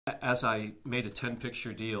as I made a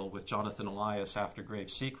 10-picture deal with Jonathan Elias after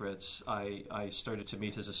Grave Secrets, I started to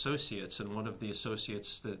meet his associates, and one of the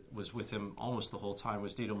associates that was with him almost the whole time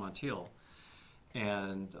was Dito Montiel.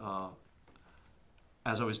 And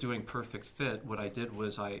as I was doing Perfect Fit, what I did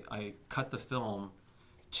was I cut the film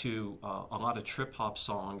to a lot of trip-hop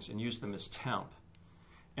songs and used them as temp.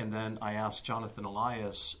 And then I asked Jonathan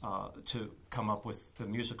Elias to come up with the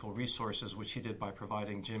musical resources, which he did by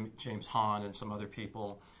providing James Hahn and some other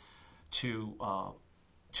people to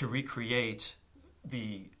recreate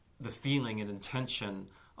the feeling and intention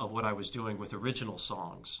of what I was doing with original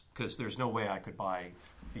songs, because there's no way I could buy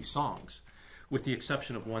these songs, with the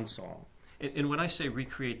exception of one song. And when I say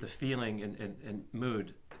recreate the feeling and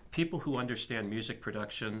mood, people who understand music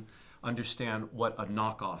production understand what a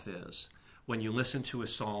knockoff is. When you listen to a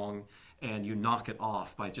song and you knock it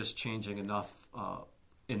off by just changing enough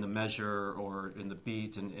in the measure or in the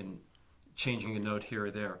beat and changing a note here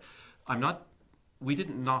or there. We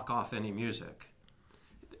didn't knock off any music.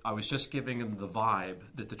 I was just giving them the vibe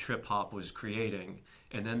that the trip hop was creating,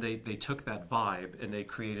 and then they took that vibe and they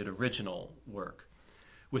created original work.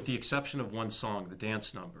 With the exception of one song, the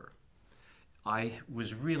dance number. I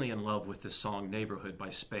was really in love with this song, Neighborhood by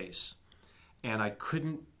SPACE, and I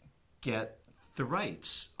couldn't get the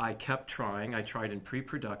rights. I kept trying. I tried in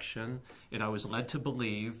pre-production, and I was led to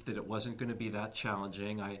believe that it wasn't going to be that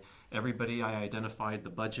challenging. I identified the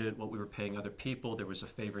budget, what we were paying other people. There was a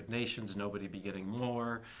favored nations, nobody be getting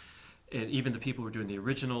more. And even the people who were doing the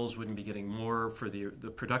originals wouldn't be getting more for the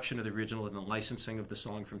production of the original and the licensing of the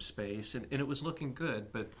song from SPACE. And it was looking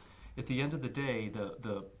good, but at the end of the day,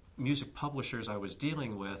 the music publishers I was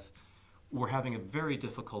dealing with were having a very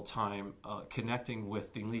difficult time connecting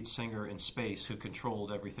with the lead singer in SPACE, who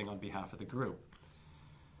controlled everything on behalf of the group.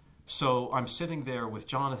 So I'm sitting there with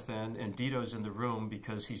Jonathan, and Dito's in the room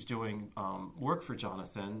because he's doing work for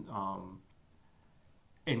Jonathan,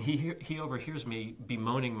 and he overhears me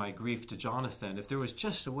bemoaning my grief to Jonathan. If there was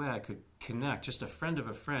just a way I could connect, just a friend of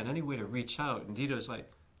a friend, any way to reach out, and Dito's like,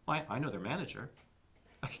 well, I know their manager.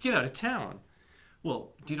 I could get out of town.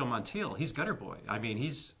 Well, Dito Montiel, he's gutter boy. I mean,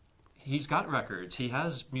 he's got records, he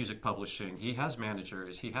has music publishing, he has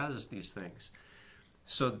managers, he has these things.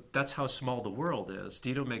 So that's how small the world is.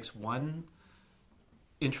 Dito makes one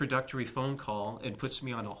introductory phone call and puts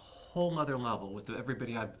me on a whole other level with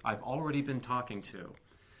everybody I've already been talking to.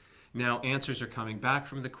 Now answers are coming back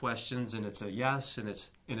from the questions, and it's a yes, and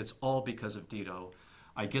it's all because of Dito.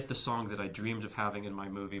 I get the song that I dreamed of having in my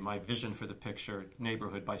movie, my vision for the picture,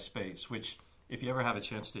 Neighborhood by SPACE, which, if you ever have a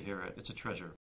chance to hear it, it's a treasure.